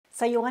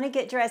So you want to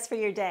get dressed for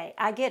your day.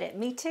 I get it.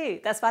 Me too.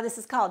 That's why this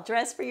is called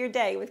Dress for Your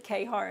Day with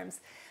Kay Harms.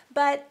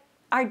 But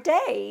our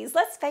days,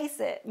 let's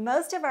face it,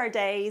 most of our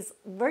days,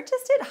 we're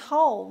just at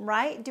home,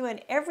 right?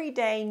 Doing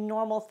everyday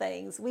normal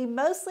things. We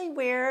mostly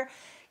wear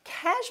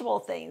casual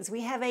things.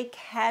 We have a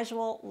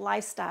casual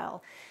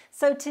lifestyle.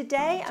 So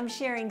today I'm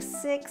sharing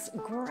 6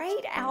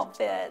 great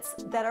outfits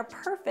that are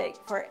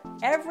perfect for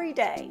every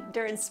day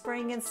during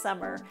spring and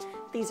summer.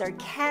 These are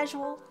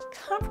casual,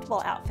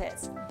 comfortable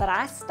outfits, but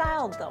I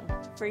styled them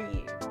for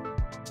you.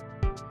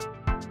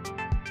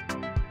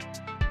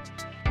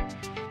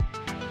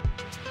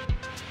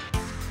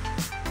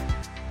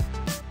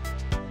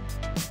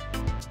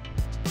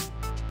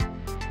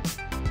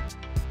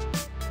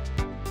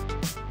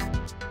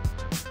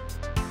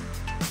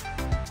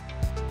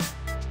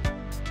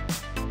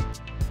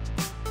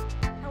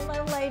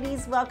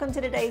 Ladies, welcome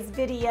to today's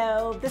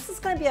video. This is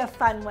going to be a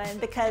fun one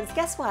because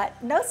guess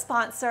what? No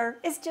sponsor,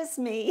 it's just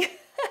me.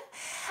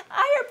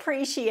 I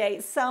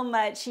appreciate so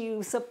much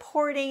you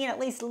supporting and at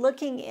least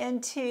looking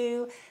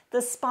into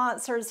the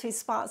sponsors who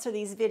sponsor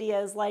these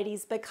videos,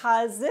 ladies,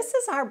 because this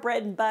is our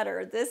bread and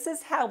butter. This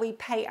is how we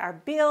pay our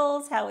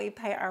bills, how we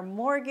pay our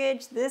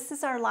mortgage. This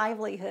is our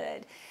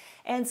livelihood.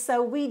 And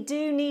so we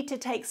do need to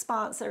take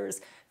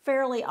sponsors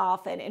fairly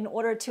often in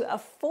order to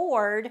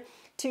afford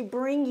to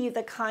bring you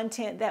the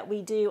content that we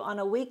do on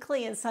a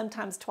weekly and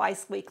sometimes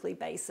twice weekly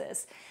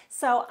basis.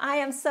 So I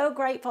am so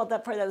grateful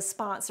for those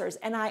sponsors,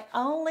 and I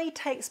only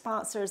take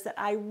sponsors that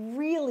I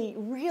really,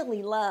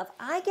 really love.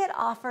 I get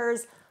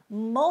offers,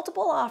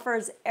 multiple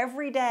offers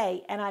every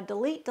day, and I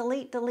delete.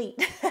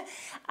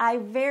 I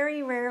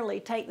very rarely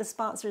take the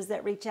sponsors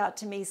that reach out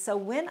to me. So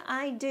when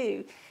I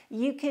do,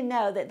 you can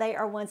know that they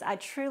are ones I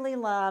truly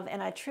love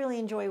and I truly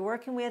enjoy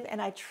working with,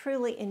 and I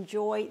truly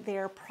enjoy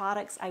their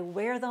products. I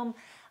wear them.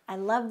 I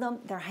love them.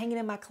 They're hanging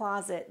in my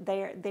closet.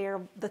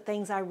 They're the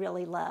things I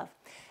really love.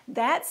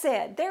 That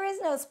said, there is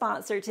no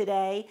sponsor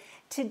today.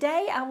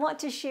 Today, I want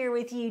to share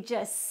with you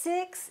just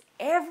 6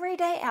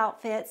 everyday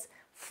outfits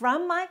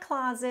from my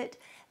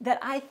closet that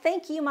I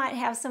think you might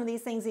have some of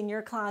these things in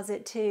your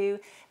closet too.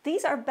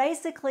 These are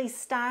basically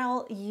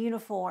style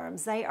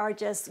uniforms. They are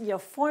just,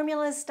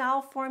 formulas,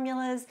 style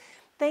formulas,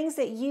 things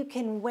that you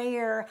can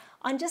wear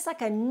on just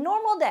like a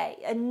normal day,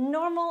 a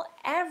normal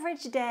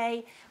average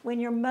day when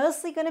you're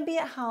mostly going to be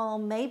at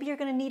home. Maybe you're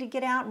going to need to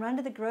get out and run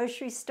to the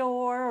grocery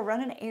store or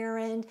run an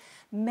errand.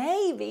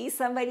 Maybe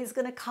somebody's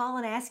going to call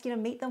and ask you to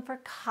meet them for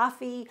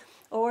coffee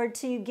or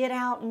to get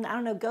out and, I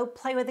don't know, go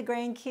play with the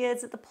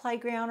grandkids at the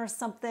playground or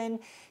something.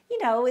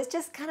 It's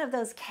just kind of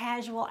those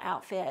casual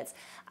outfits.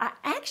 I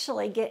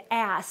actually get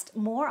asked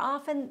more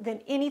often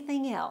than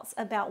anything else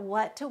about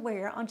what to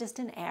wear on just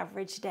an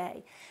average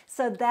day.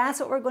 So that's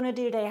what we're going to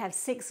do today. I have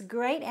 6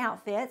 great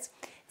outfits.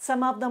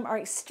 Some of them are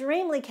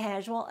extremely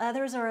casual.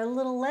 Others are a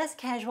little less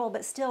casual,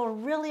 but still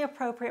really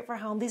appropriate for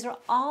home. These are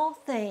all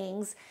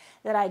things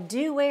that I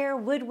do wear,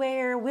 would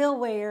wear, will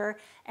wear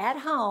at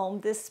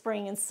home this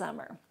spring and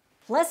summer.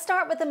 Let's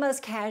start with the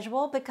most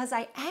casual because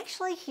I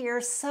actually hear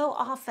so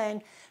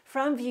often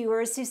from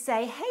viewers who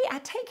say, hey, I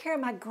take care of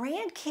my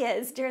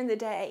grandkids during the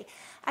day.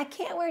 I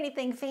can't wear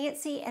anything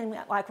fancy, and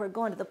like we're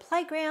going to the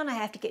playground, I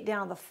have to get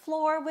down on the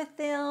floor with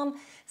them.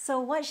 So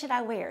what should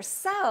I wear?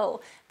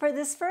 So for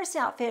this first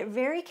outfit,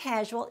 very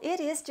casual, it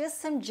is just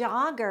some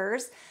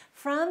joggers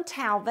from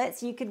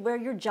Talbot's. You could wear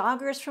your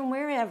joggers from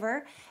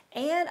wherever.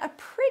 And a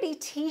pretty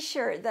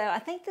t-shirt though. I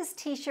think this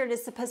t-shirt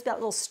is supposed to be like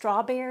little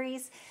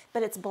strawberries,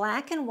 but it's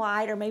black and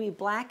white or maybe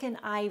black and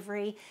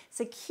ivory. It's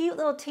a cute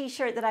little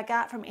t-shirt that I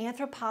got from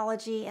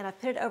Anthropologie, and I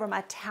put it over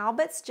my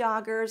Talbot's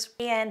joggers.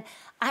 And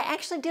I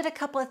actually did a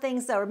couple of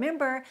things though.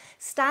 Remember,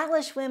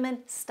 stylish women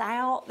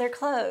style their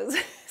clothes.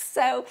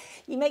 So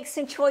you make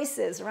some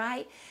choices,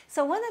 right?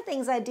 So one of the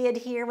things I did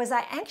here was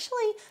I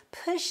actually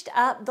pushed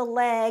up the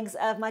legs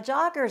of my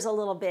joggers a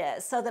little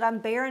bit so that I'm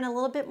bearing a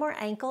little bit more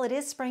ankle. It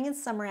is spring and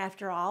summer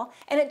after all.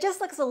 And it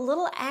just looks a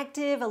little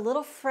active, a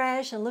little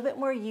fresh, a little bit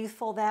more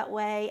youthful that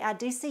way. I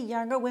do see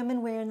younger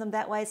women wearing them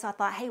that way, so I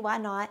thought, hey, why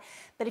not?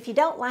 But if you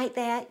don't like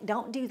that,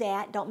 don't do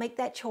that. Don't make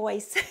that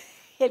choice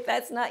if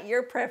that's not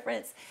your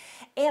preference.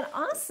 And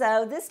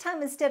also, this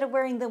time, instead of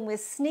wearing them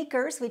with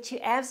sneakers, which you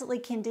absolutely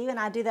can do, and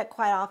I do that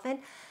quite often,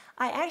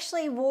 I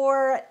actually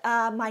wore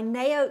my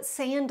Naote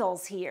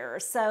sandals here.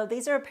 So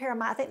these are a pair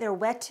of I think they're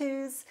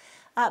Wetus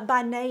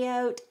by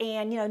Naote.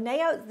 And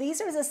Naote,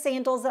 these are the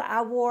sandals that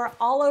I wore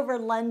all over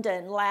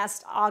London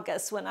last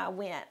August when I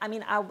went. I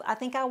mean, I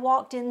think I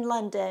walked in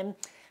London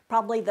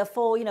probably the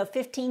full,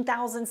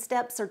 15,000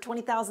 steps or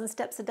 20,000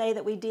 steps a day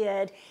that we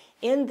did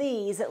in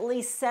these at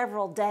least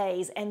several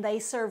days, and they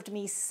served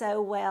me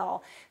so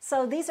well.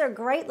 So these are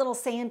great little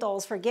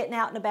sandals for getting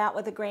out and about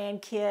with the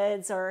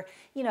grandkids, or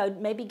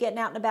maybe getting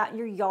out and about in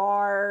your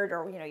yard,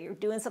 or you're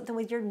doing something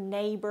with your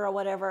neighbor or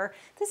whatever.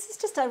 This is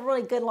just a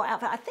really good little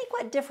outfit. I think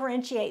what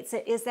differentiates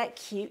it is that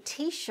cute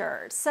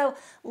t-shirt. So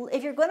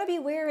if you're going to be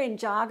wearing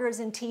joggers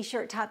and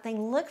t-shirt type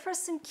thing, look for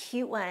some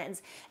cute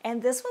ones.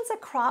 And this one's a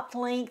cropped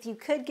length. You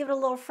could give it a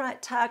little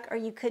front tuck, or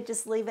you could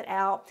just leave it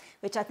out,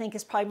 which I think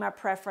is probably my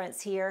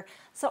preference here.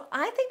 So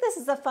I think this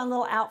is a fun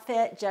little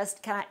outfit,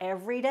 just kind of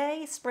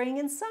everyday spring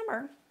and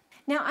summer.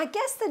 Now, I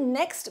guess the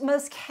next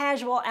most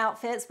casual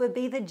outfits would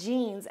be the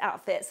jeans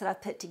outfits that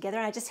I've put together.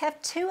 I just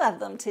have two of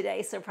them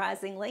today,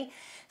 surprisingly.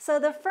 So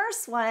the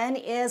first one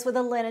is with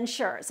a linen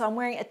shirt. So I'm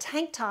wearing a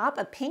tank top,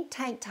 a pink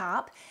tank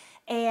top,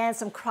 and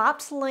some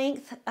cropped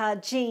length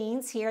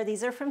jeans here.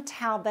 These are from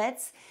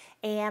Talbot's.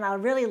 And I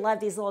really love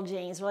these little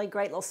jeans, really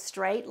great little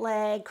straight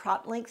leg,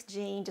 cropped length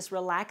jean, just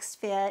relaxed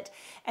fit.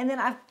 And then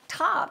I've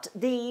topped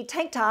the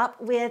tank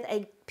top with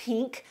a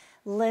pink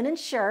linen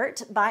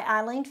shirt by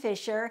Eileen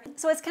Fisher.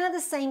 So it's kind of the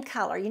same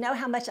color. You know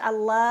how much I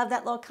love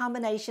that little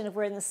combination of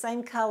wearing the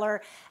same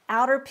color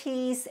outer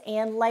piece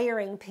and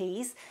layering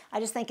piece.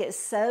 I just think it's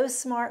so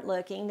smart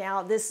looking.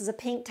 Now this is a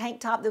pink tank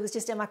top that was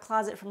just in my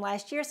closet from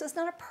last year, so it's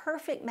not a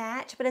perfect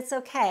match, but it's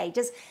okay.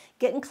 Just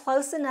getting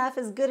close enough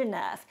is good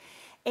enough.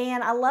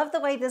 And I love the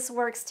way this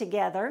works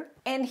together.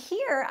 And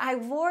here I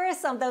wore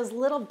some of those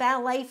little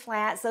ballet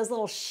flats, those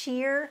little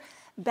sheer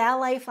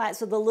ballet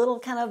flats with a little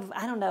kind of,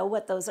 I don't know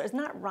what those are. It's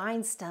not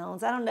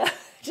rhinestones. I don't know.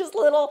 Just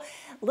little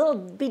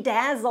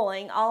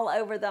bedazzling all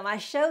over them. I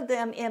showed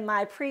them in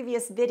my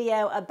previous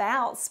video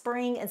about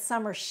spring and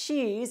summer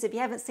shoes. If you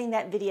haven't seen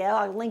that video,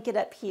 I'll link it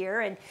up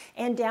here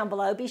and down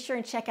below. Be sure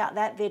and check out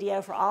that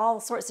video for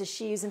all sorts of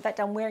shoes. In fact,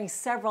 I'm wearing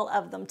several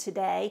of them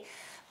today.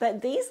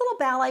 But these little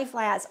ballet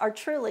flats are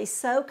truly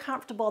so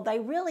comfortable. They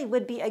really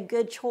would be a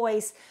good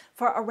choice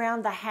for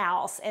around the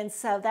house. And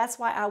so that's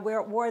why I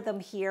wore them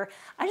here.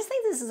 I just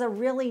think this is a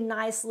really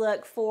nice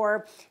look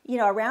for, you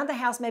know, around the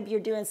house. Maybe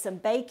you're doing some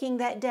baking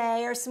that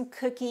day or some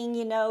cooking,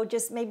 you know,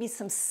 just maybe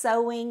some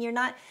sewing. You're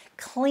not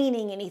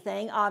cleaning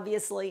anything,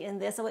 obviously, in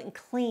this. I wouldn't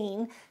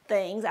clean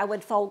things. I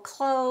would fold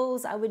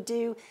clothes. I would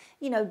do,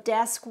 you know,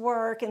 desk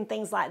work and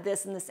things like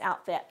this in this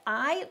outfit.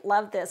 I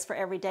love this for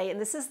every day, and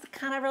this is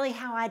kind of really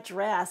how I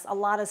dress a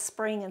lot of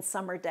spring and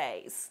summer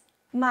days.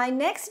 My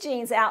next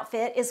jeans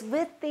outfit is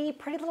with the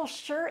pretty little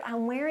shirt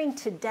I'm wearing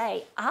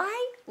today.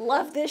 I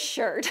love this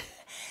shirt.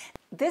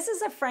 This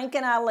is a Frank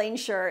and Eileen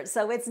shirt,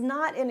 so it's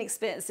not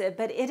inexpensive,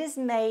 but it is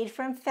made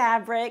from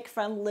fabric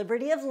from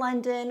Liberty of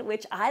London,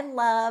 which I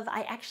love.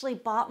 I actually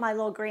bought my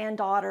little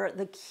granddaughter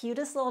the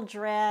cutest little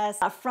dress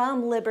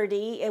from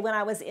Liberty when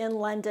I was in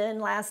London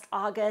last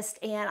August,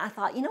 and I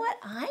thought, you know what,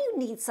 I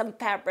need some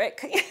fabric.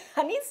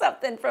 I need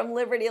something from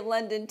Liberty of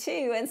London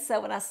too, and so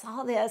when I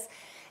saw this,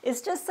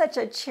 it's just such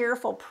a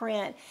cheerful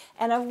print,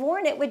 and I've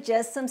worn it with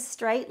just some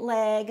straight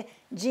leg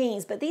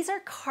jeans, but these are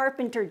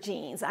carpenter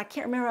jeans. I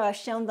can't remember if I've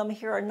shown them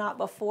here or not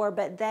before,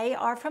 but they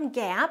are from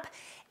Gap,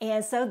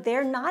 and so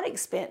they're not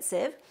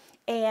expensive,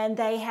 and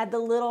they had the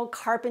little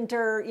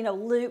carpenter, you know,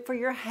 loop for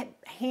your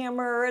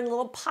hammer and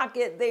little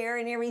pocket there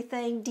and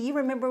everything. Do you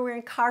remember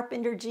wearing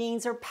carpenter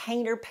jeans or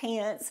painter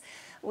pants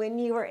when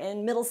you were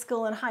in middle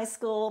school and high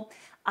school?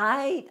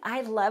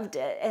 I loved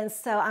it, and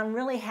so I'm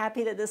really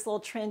happy that this little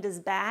trend is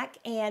back,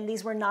 and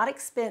these were not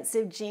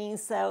expensive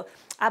jeans, so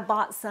I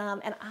bought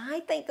some, and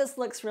I think this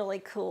looks really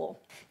cool.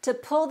 To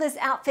pull this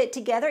outfit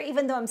together,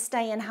 even though I'm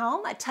staying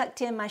home, I tucked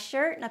in my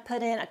shirt and I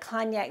put in a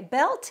cognac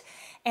belt,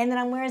 and then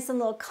I'm wearing some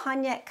little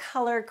cognac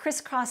color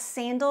crisscross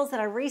sandals that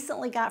I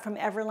recently got from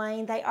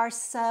Everlane. They are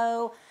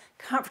so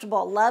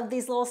comfortable. Love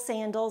these little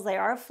sandals. They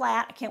are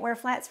flat. I can't wear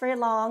flats very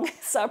long,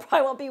 so I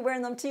probably won't be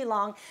wearing them too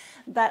long,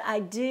 but I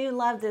do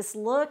love this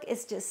look.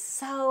 It's just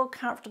so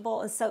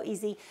comfortable and so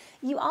easy.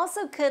 You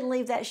also could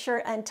leave that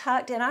shirt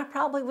untucked, and I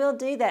probably will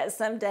do that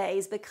some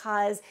days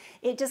because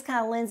it just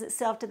kind of lends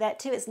itself to that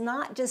too. It's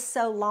not just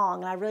so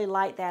long, and I really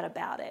like that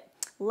about it.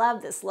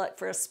 Love this look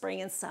for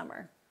spring and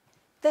summer.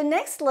 The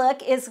next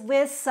look is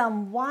with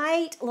some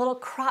white little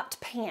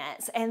cropped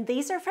pants, and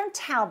these are from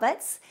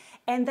Talbot's.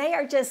 And they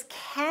are just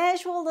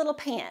casual little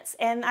pants.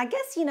 And I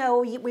guess, you know,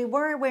 we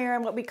were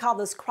wearing what we call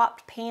those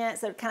cropped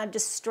pants that are kind of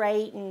just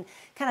straight and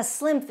kind of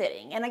slim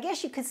fitting. And I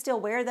guess you could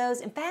still wear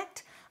those. In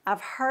fact,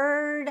 I've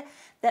heard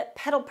that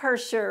pedal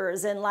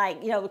pushers and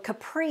like, you know,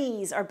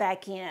 capris are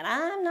back in.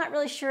 I'm not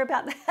really sure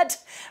about that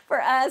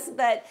for us,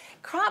 but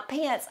crop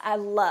pants I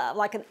love.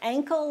 Like an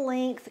ankle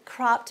length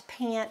cropped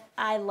pant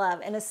I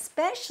love. And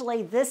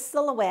especially this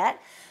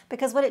silhouette,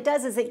 because what it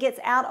does is it gets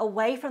out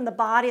away from the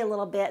body a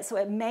little bit, so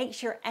it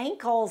makes your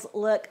ankles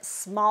look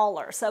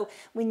smaller. So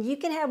when you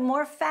can have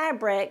more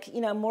fabric, you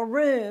know, more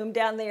room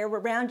down there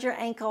around your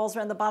ankles,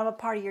 around the bottom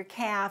part of your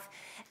calf,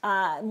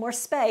 more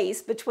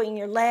space between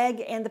your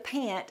leg and the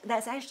pant,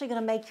 that's actually going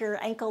to make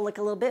your ankle look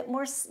a little bit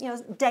more, you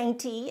know,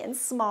 dainty and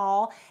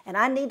small, and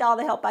I need all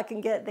the help I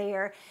can get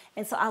there.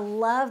 And so I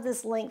love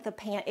this length of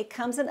pant. It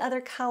comes in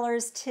other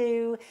colors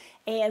too,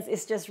 and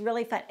it's just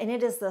really fun. And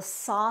it is the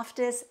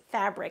softest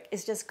fabric.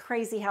 It's just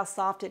crazy how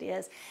soft it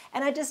is.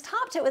 And I just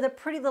topped it with a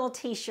pretty little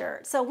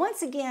t-shirt. So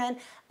once again,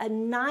 a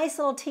nice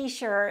little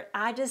t-shirt.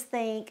 I just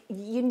think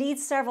you need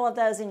several of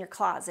those in your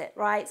closet,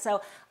 right?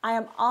 So I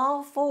am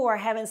all for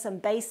having some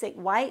basic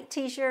white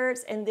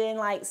t-shirts and then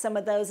like some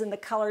of those in the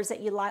colors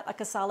that you like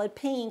a solid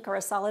pink or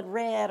a solid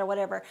red or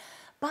whatever.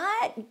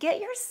 But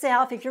get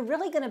yourself, if you're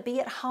really going to be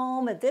at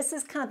home, if this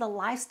is kind of the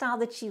lifestyle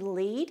that you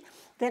lead,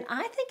 then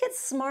I think it's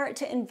smart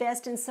to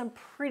invest in some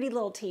pretty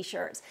little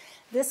t-shirts.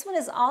 This one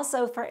is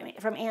also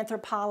from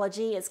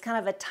Anthropologie. It's kind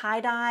of a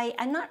tie-dye.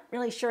 I'm not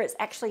really sure it's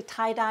actually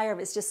tie-dye or if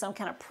it's just some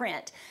kind of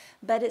print,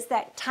 but it's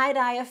that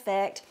tie-dye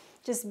effect,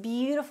 just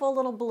beautiful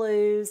little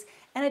blues.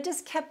 And I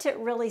just kept it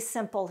really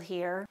simple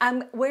here.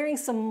 I'm wearing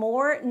some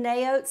more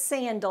Naote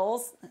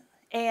sandals,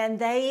 and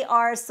they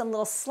are some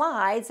little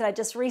slides that I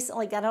just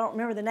recently got. I don't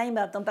remember the name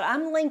of them, but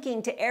I'm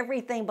linking to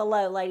everything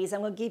below, ladies.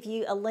 I'm gonna give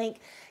you a link.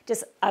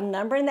 I'm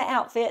numbering the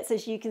outfits,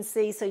 as you can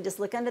see, so you just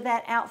look under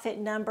that outfit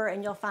number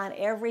and you'll find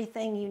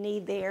everything you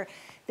need there.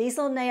 These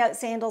little Naote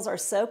sandals are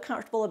so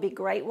comfortable. It'll be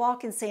great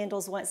walking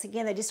sandals. Once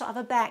again, they just don't have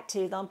a back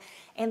to them.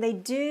 And they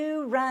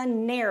do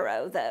run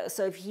narrow though.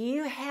 So if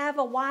you have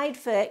a wide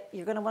foot,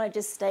 you're gonna wanna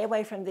just stay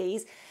away from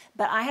these.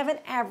 But I have an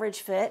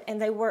average foot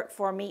and they work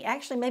for me.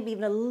 Actually, maybe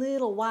even a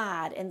little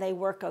wide and they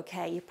work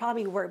okay. You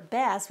probably work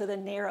best with a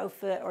narrow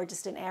foot or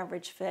just an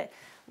average foot.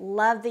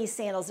 Love these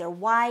sandals. They're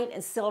white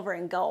and silver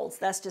and gold. So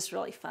that's just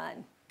really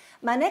fun.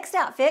 My next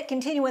outfit,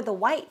 continuing with the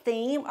white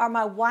theme, are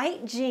my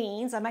white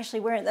jeans. I'm actually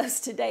wearing those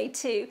today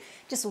too.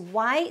 Just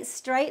white,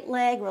 straight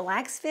leg,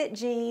 relaxed fit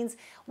jeans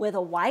with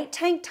a white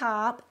tank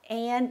top,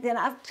 and then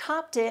I've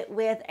topped it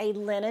with a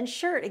linen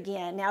shirt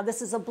again. Now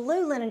this is a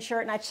blue linen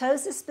shirt, and I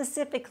chose this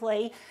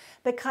specifically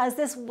because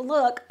this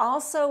look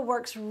also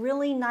works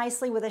really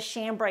nicely with a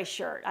chambray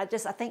shirt. I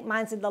think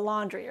mine's in the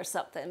laundry or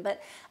something,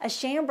 but a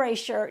chambray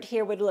shirt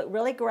here would look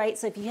really great.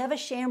 So if you have a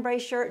chambray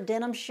shirt,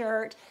 denim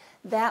shirt,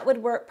 that would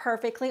work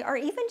perfectly, or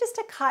even just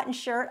a cotton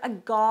shirt, a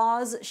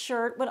gauze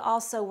shirt would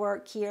also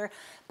work here.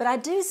 But I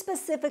do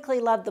specifically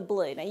love the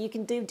blue. Now you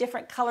can do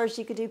different colors,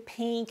 you could do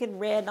pink and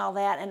red and all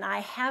that, and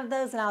I have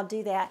those and I'll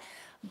do that.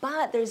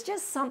 But there's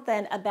just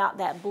something about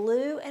that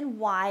blue and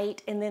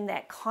white and then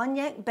that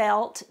cognac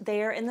belt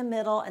there in the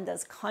middle and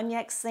those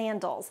cognac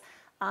sandals.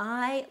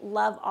 I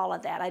love all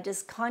of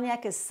that.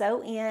 Cognac is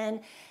so in.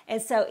 And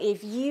so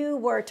if you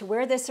were to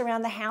wear this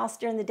around the house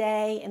during the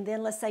day, and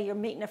then let's say you're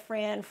meeting a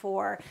friend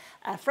for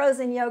a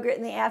frozen yogurt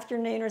in the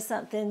afternoon or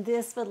something,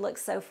 this would look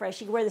so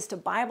fresh. You could wear this to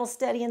Bible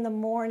study in the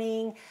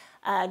morning,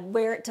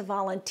 wear it to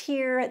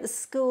volunteer at the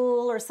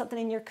school or something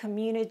in your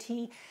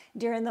community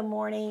during the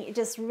morning.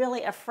 Just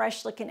really a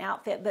fresh looking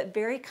outfit, but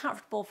very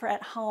comfortable for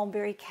at home,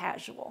 very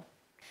casual.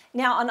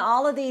 Now on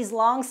all of these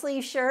long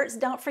sleeve shirts,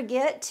 don't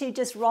forget to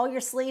just roll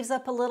your sleeves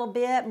up a little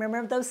bit.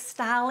 Remember those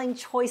styling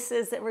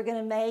choices that we're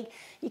gonna make.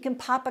 You can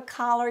pop a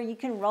collar, you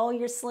can roll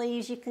your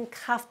sleeves, you can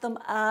cuff them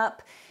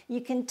up, you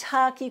can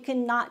tuck, you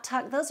can not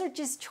tuck. Those are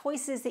just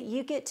choices that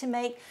you get to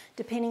make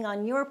depending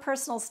on your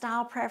personal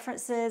style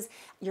preferences,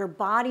 your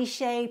body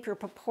shape, your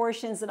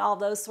proportions, and all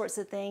those sorts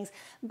of things.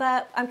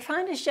 But I'm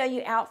trying to show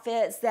you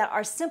outfits that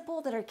are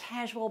simple, that are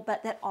casual,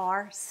 but that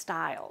are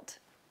styled.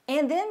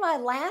 And then my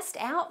last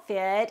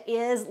outfit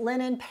is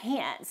linen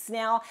pants.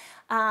 Now,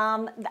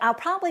 I'll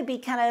probably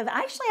be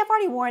actually I've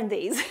already worn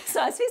these.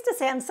 So I was supposed to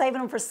say I'm saving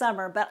them for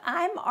summer, but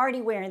I'm already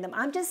wearing them.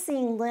 I'm just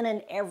seeing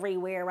linen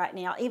everywhere right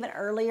now, even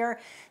earlier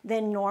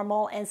than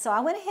normal. And so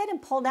I went ahead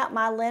and pulled out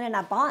my linen.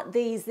 I bought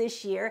these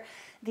this year.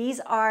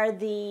 These are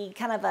the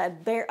kind of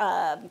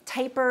a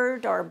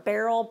tapered or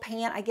barrel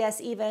pant, I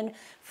guess, even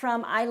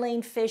from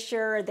Eileen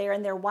Fisher. They're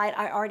in their white.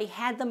 I already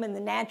had them in the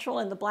natural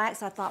and the black,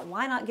 so I thought,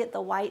 why not get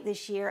the white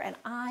this year? And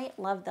I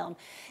love them.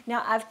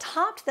 Now, I've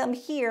topped them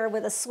here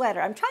with a sweater.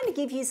 I'm trying to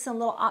give you some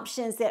little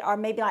options that are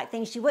maybe like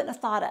things you wouldn't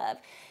have thought of.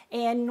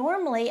 And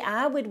normally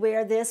I would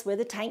wear this with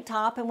a tank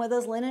top and with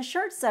those linen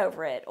shirts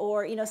over it,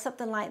 or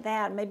something like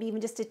that, maybe even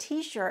just a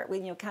t-shirt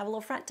with kind of a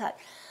little front tuck.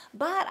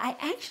 But I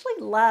actually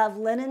love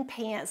linen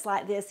pants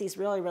like this, these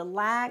really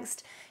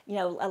relaxed,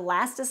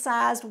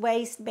 elasticized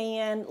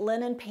waistband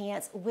linen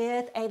pants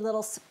with a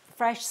little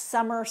fresh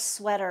summer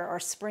sweater or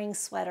spring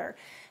sweater.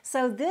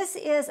 So this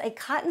is a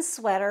cotton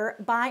sweater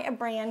by a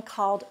brand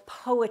called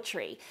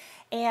Poetry.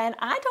 And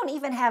I don't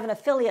even have an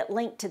affiliate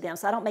link to them,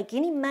 so I don't make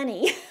any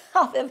money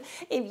off of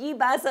if you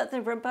buy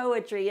something from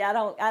Poetry. I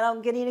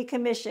don't get any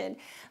commission.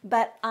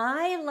 But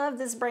I love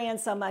this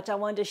brand so much, I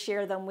wanted to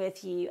share them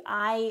with you.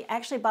 I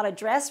actually bought a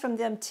dress from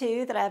them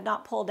too that I have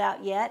not pulled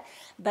out yet.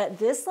 But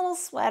this little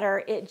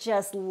sweater, it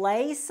just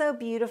lays so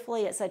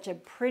beautifully. It's such a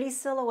pretty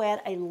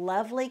silhouette, a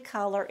lovely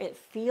color. It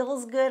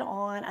feels good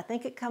on. I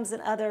think it comes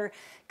in other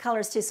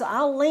colors too. So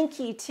I'll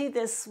link you to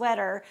this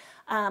sweater,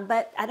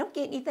 but I don't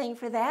get anything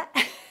for that.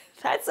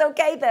 That's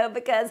okay though,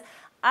 because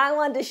I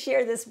wanted to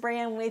share this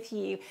brand with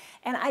you.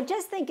 And I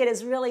just think it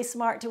is really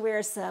smart to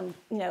wear some,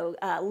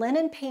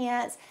 linen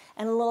pants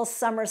and a little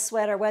summer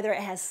sweater, whether it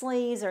has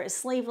sleeves or it's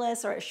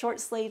sleeveless or it's short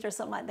sleeved or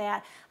something like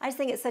that. I just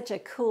think it's such a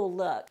cool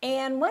look.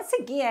 And once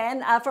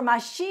again, for my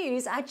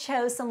shoes, I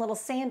chose some little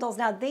sandals.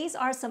 Now these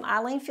are some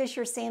Eileen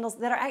Fisher sandals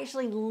that are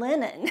actually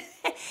linen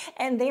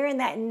and they're in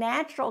that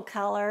natural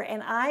color.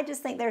 And I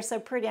just think they're so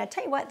pretty. I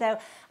tell you what though,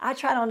 I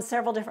tried on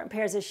several different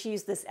pairs of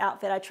shoes this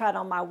outfit. I tried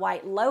on my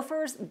white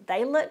loafers.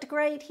 They looked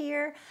great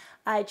here.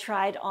 I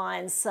tried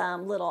on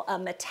some little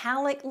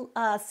metallic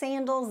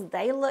sandals.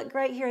 They look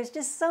great here. It's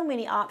just so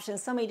many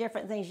options, so many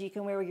different things you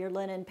can wear with your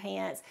linen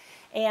pants.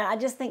 And I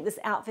just think this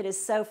outfit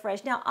is so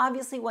fresh. Now,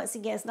 obviously, once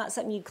again, it's not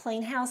something you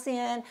clean house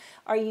in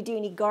or you do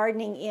any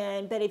gardening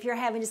in, but if you're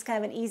having just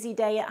kind of an easy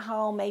day at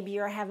home, maybe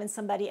you're having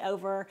somebody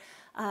over,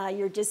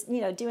 you're just,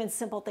 doing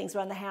simple things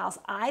around the house.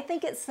 I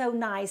think it's so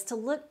nice to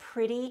look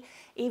pretty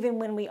even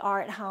when we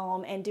are at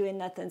home and doing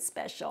nothing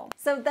special.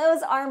 So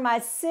those are my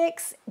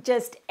 6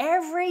 just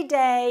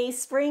everyday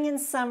spring and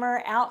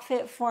summer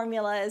outfit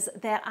formulas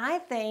that I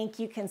think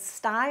you can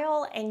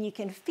style and you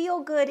can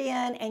feel good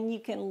in and you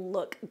can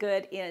look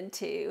good in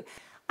too.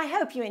 I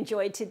hope you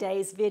enjoyed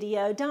today's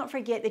video. Don't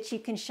forget that you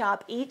can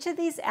shop each of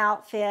these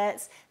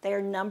outfits. They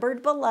are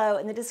numbered below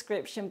in the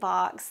description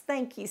box.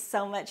 Thank you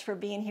so much for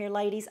being here,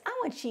 ladies. I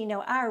want you to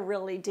know I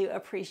really do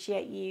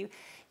appreciate you.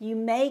 You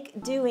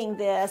make doing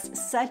this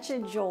such a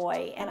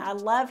joy, and I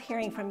love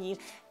hearing from you. In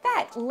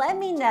fact, let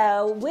me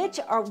know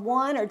which are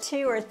 1 or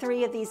 2 or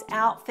 3 of these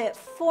outfit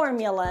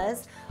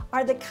formulas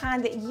are the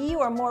kind that you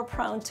are more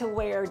prone to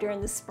wear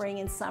during the spring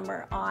and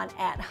summer on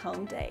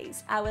at-home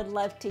days. I would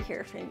love to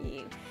hear from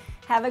you.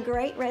 Have a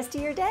great rest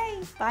of your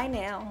day. Bye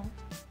now.